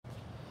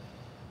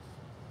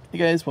Hey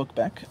guys, welcome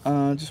back.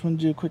 Just want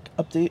to do a quick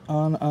update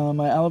on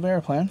my aloe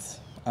vera plants.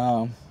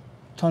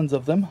 Tons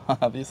of them,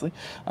 obviously.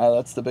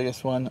 That's the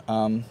biggest one.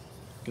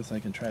 Guess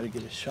I can try to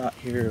get a shot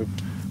here.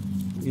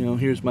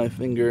 Here's my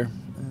finger,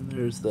 and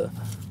there's the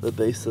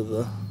base of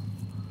the,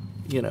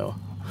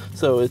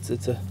 So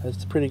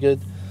it's pretty good,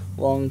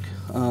 long.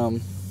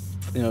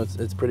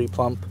 It's pretty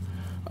plump,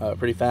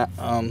 pretty fat.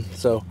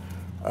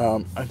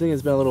 I think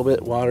it's been a little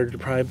bit water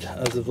deprived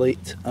as of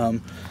late.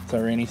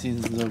 So rainy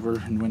season's over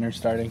and winter's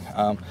starting.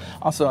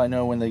 Also, I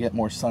know when they get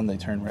more sun, they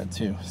turn red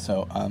too.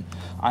 So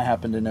I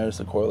happen to notice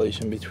a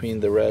correlation between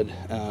the red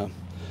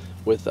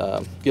with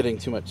getting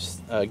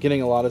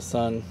a lot of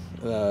sun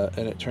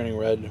and it turning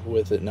red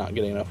with it not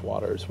getting enough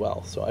water as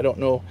well. So I don't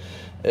know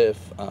if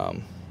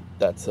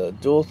that's a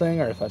dual thing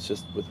or if that's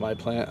just with my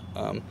plant.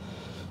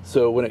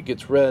 So when it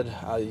gets red,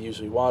 I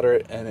usually water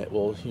it and it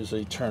will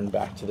usually turn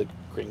back to the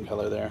green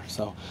color there.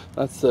 So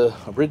that's the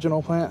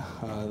original plant.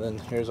 Then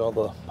here's all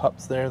the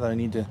pups there that I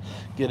need to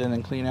get in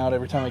and clean out.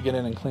 Every time I get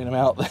in and clean them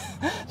out,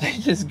 they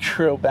just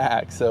grow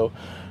back. So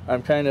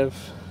I'm kind of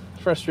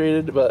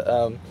frustrated, but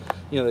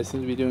they seem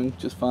to be doing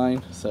just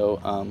fine.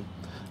 So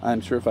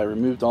I'm sure if I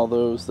removed all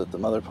those that the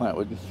mother plant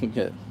would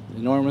get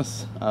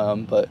enormous,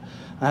 but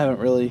I haven't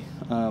really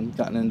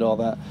gotten into all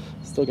that.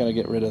 Still got to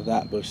get rid of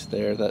that bush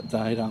there that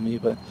died on me,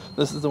 but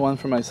this is the one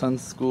from my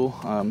son's school.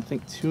 I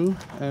think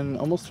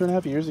almost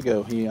 2.5 years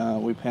ago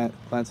we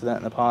planted that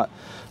in a pot.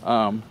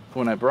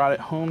 When I brought it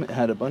home, it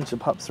had a bunch of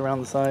pups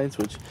around the sides,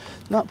 which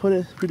not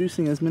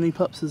producing as many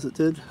pups as it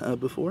did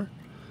before,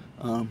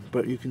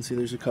 but you can see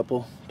there's a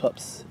couple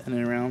pups in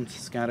and around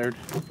scattered.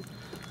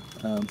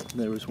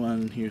 There was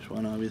one, here's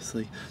one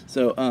obviously.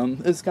 So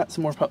it's got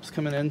some more pups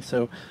coming in,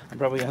 so I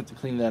probably have to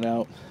clean that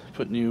out,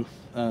 put new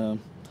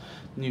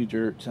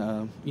dirt,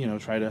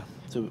 try to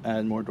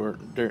add more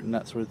dirt and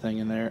that sort of thing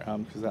in there,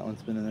 because that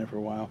one's been in there for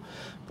a while.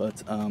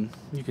 But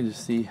you can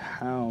just see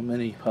how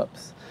many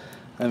pups.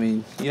 I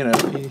mean,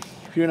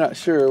 if you're not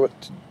sure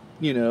what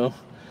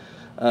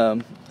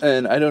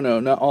and I don't know,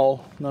 not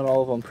all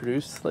of them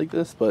produce like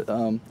this, but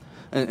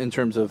in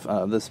terms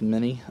of this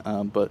many,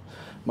 but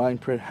mine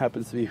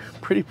happens to be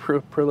pretty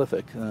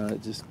prolific.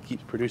 It just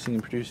keeps producing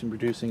and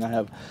producing. I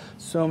have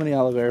so many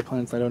aloe vera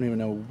plants, I don't even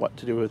know what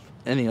to do with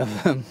any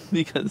of them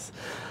because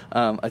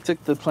I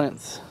took the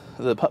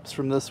pups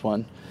from this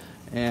one,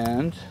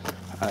 and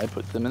I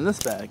put them in this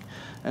bag.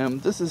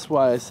 And this is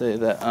why I say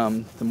that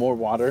the more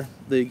water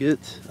they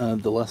get,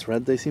 the less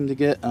red they seem to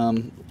get.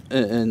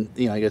 And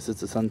I guess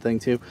it's a sun thing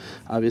too,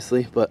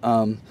 obviously. But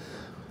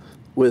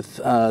with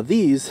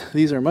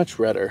these are much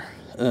redder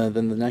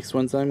than the next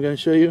ones I'm going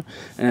to show you,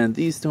 and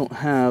these don't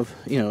have,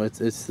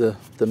 it's the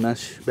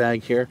mesh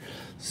bag here.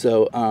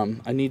 So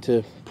I need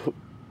to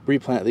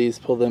replant these,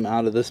 pull them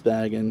out of this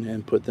bag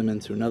and put them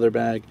into another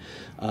bag,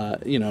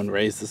 and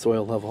raise the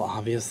soil level,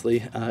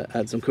 obviously.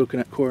 Add some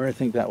coconut coir. I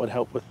think that would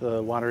help with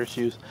the water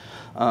issues.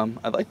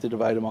 I'd like to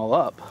divide them all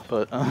up,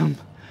 but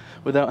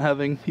without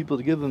having people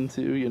to give them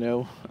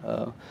to,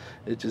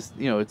 it just,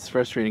 it's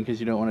frustrating because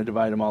you don't want to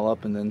divide them all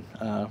up and then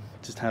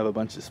just have a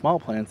bunch of small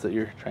plants that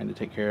you're trying to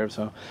take care of.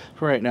 So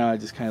for right now, I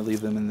just kind of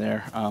leave them in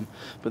there.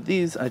 But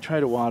these I try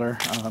to water,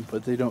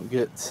 but they don't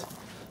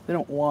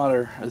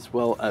water as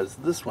well as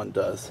this one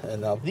does.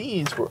 And now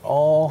these were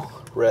all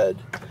red.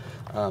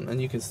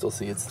 And you can still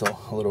see it's still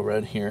a little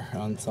red here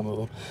on some of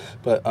them.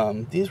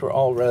 But these were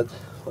all red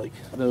like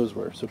those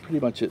were. So pretty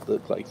much it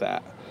looked like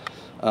that.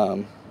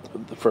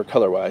 For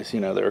color-wise,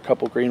 there were a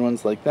couple green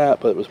ones like that,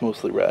 but it was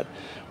mostly red.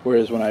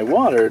 Whereas when I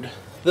watered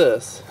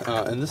this,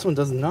 and this one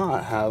does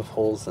not have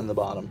holes in the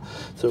bottom,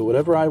 so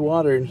whatever I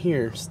water in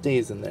here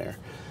stays in there.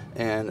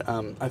 And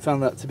I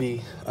found that to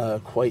be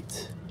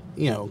quite,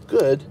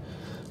 good.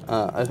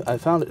 I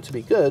found it to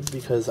be good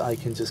because I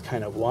can just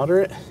kind of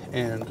water it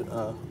and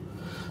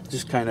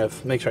just kind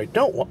of make sure I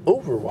don't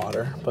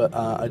overwater, but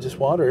I just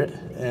water it,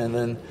 and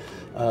then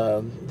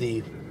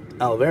the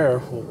aloe vera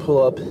will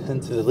pull up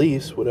into the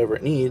leaves whatever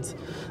it needs.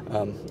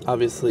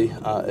 Obviously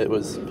it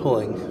was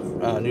pulling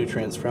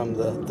nutrients from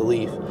the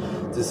leaf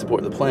to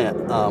support the plant,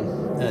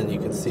 and you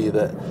can see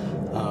that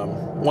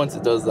once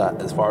it does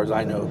that, as far as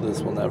I know,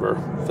 this will never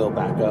fill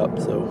back up.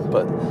 So,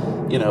 but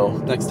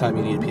next time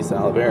you need a piece of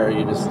aloe vera,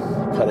 you just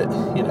cut it,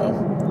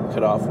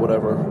 cut off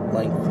whatever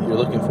length you're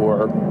looking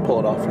for, or pull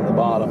it off from the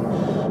bottom,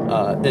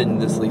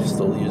 and this leaf's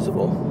still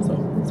usable.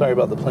 So sorry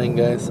about the plane,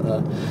 guys.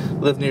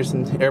 Live near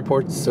some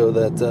airports, so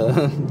that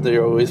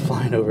they're always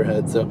flying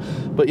overhead. So,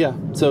 but yeah,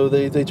 so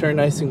they turn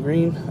nice and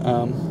green.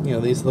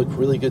 These look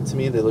really good to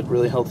me. They look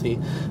really healthy.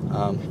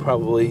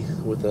 Probably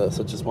with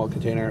such a small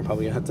container, I'm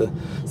probably gonna have to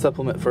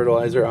supplement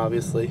fertilizer,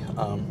 obviously.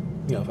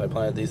 If I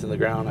planted these in the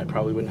ground, I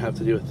probably wouldn't have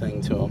to do a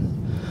thing to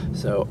them.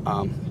 So,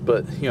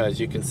 but as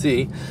you can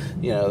see,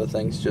 the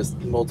things just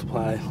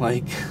multiply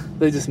like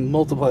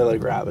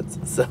rabbits.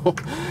 So,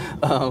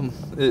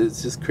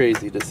 it's just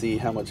crazy to see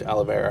how much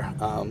aloe vera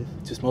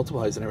just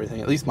multiplies and everything.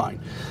 At least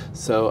mine.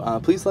 So,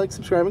 please like,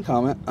 subscribe, and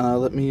comment.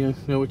 Let me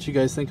know what you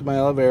guys think of my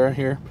aloe vera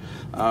here,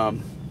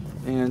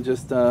 and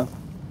just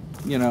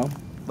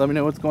let me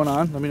know what's going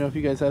on. Let me know if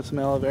you guys have some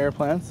aloe vera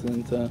plants,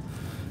 and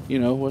you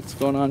know what's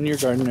going on in your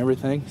garden and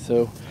everything.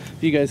 So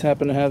if you guys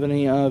happen to have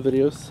any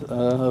videos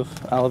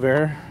of aloe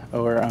vera,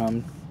 or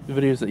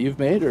videos that you've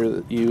made, or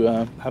that you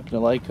happen to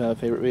like,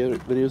 favorite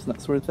videos and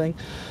that sort of thing,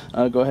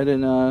 go ahead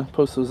and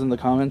post those in the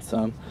comments.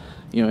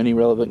 You know, any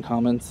relevant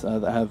comments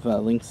that have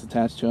links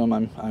attached to them,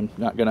 I'm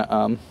not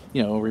gonna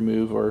you know,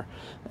 remove, or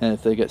and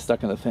if they get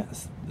stuck in the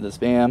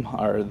spam,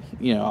 or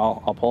you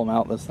know, I'll pull them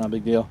out. That's not a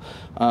big deal.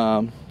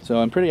 So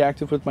I'm pretty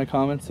active with my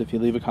comments. If you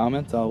leave a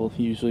comment, I'll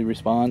usually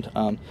respond.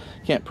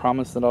 Can't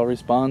promise that I'll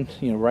respond,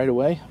 you know, right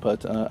away,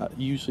 but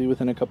usually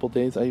within a couple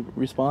days I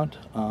respond.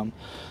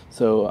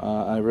 So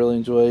I really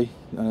enjoy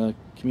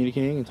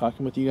communicating and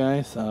talking with you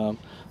guys.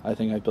 I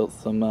think I built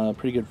some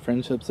pretty good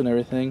friendships and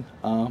everything.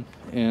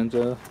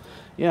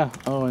 Yeah.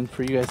 Oh, and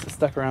for you guys that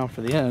stuck around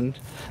for the end,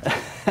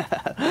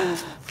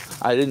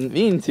 I didn't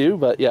mean to,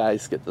 but yeah, I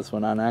skipped this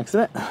one on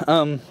accident.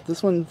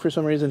 This one, for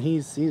some reason,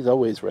 he's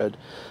always red.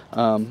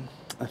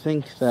 I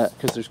think that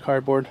because there's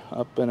cardboard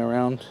up and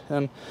around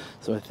him,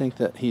 so I think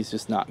that he's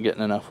just not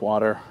getting enough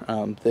water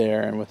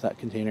there, and with that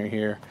container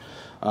here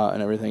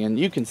and everything. And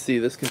you can see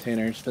this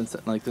container has been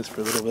sitting like this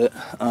for a little bit,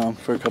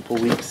 for a couple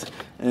weeks,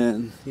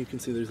 and you can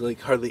see there's like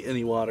hardly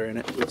any water in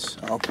it,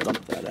 which I'll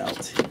dump that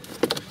out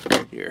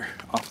here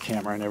off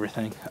camera and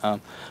everything.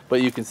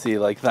 But you can see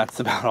like that's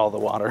about all the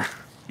water,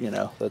 you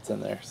know, that's in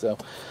there. So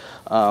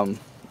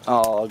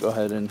I'll go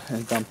ahead and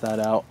dump that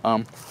out.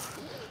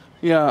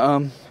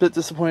 Yeah, bit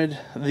disappointed.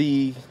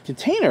 The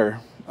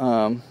container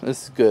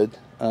is good.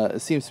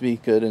 It seems to be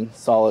good and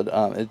solid.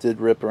 It did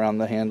rip around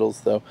the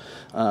handles though,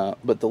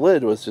 but the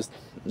lid was just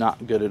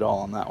not good at all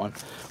on that one.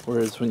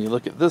 Whereas when you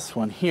look at this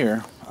one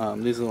here,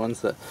 these are the ones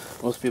that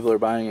most people are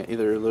buying at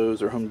either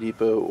Lowe's or Home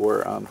Depot,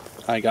 or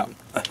I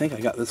think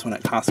I got this one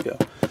at Costco.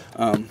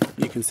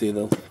 You can see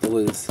the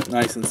lid is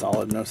nice and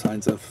solid, no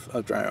signs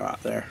of dry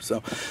rot there.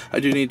 So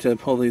I do need to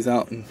pull these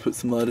out and put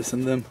some lettuce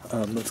in them.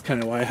 That's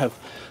kind of why I have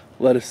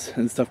lettuce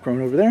and stuff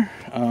growing over there.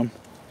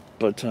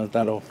 But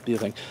that'll be a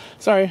thing.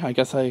 Sorry, I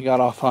guess I got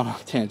off on a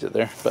tangent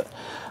there. But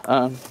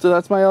so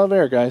that's my aloe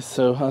vera, guys.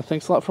 So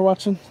thanks a lot for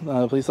watching.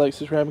 Please like,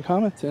 subscribe, and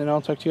comment, and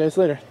I'll talk to you guys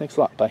later. Thanks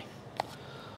a lot. Bye.